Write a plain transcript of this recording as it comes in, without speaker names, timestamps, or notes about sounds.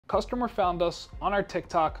Customer found us on our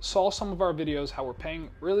TikTok, saw some of our videos, how we're paying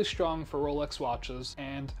really strong for Rolex watches,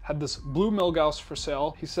 and had this blue Milgauss for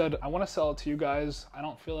sale. He said, I want to sell it to you guys. I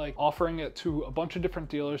don't feel like offering it to a bunch of different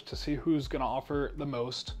dealers to see who's going to offer the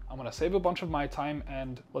most. I'm going to save a bunch of my time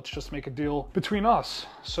and let's just make a deal between us.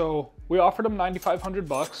 So we offered him 9,500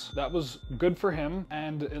 bucks. That was good for him,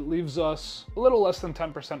 and it leaves us a little less than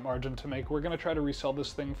 10% margin to make. We're gonna try to resell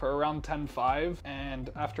this thing for around 10.5,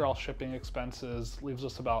 and after all shipping expenses, leaves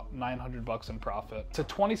us about 900 bucks in profit. It's a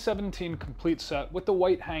 2017 complete set with the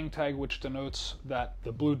white hang tag, which denotes that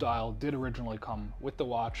the blue dial did originally come with the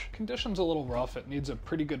watch. Condition's a little rough. It needs a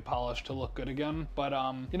pretty good polish to look good again, but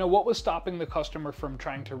you know, what was stopping the customer from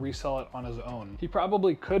trying to resell it on his own? He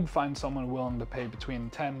probably could find someone willing to pay between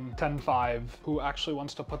 10.5 who actually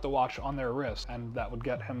wants to put the watch on their wrist, and that would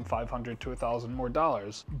get him $500 to $1,000 more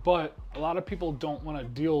dollars. But a lot of people don't want to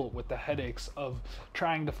deal with the headaches of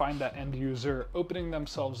trying to find that end user, opening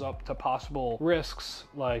themselves up to possible risks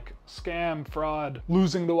like scam, fraud,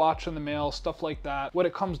 losing the watch in the mail, stuff like that. What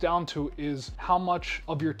it comes down to is how much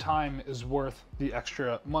of your time is worth the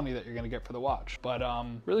extra money that you're going to get for the watch. But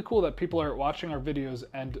really cool that people are watching our videos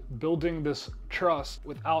and building this trust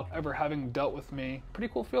without ever having dealt with me.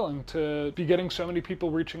 Pretty cool feeling to be getting so many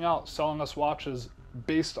people reaching out, selling us watches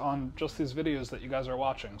based on just these videos that you guys are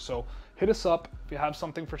watching. So hit us up if you have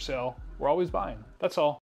something for sale. We're always buying. That's all.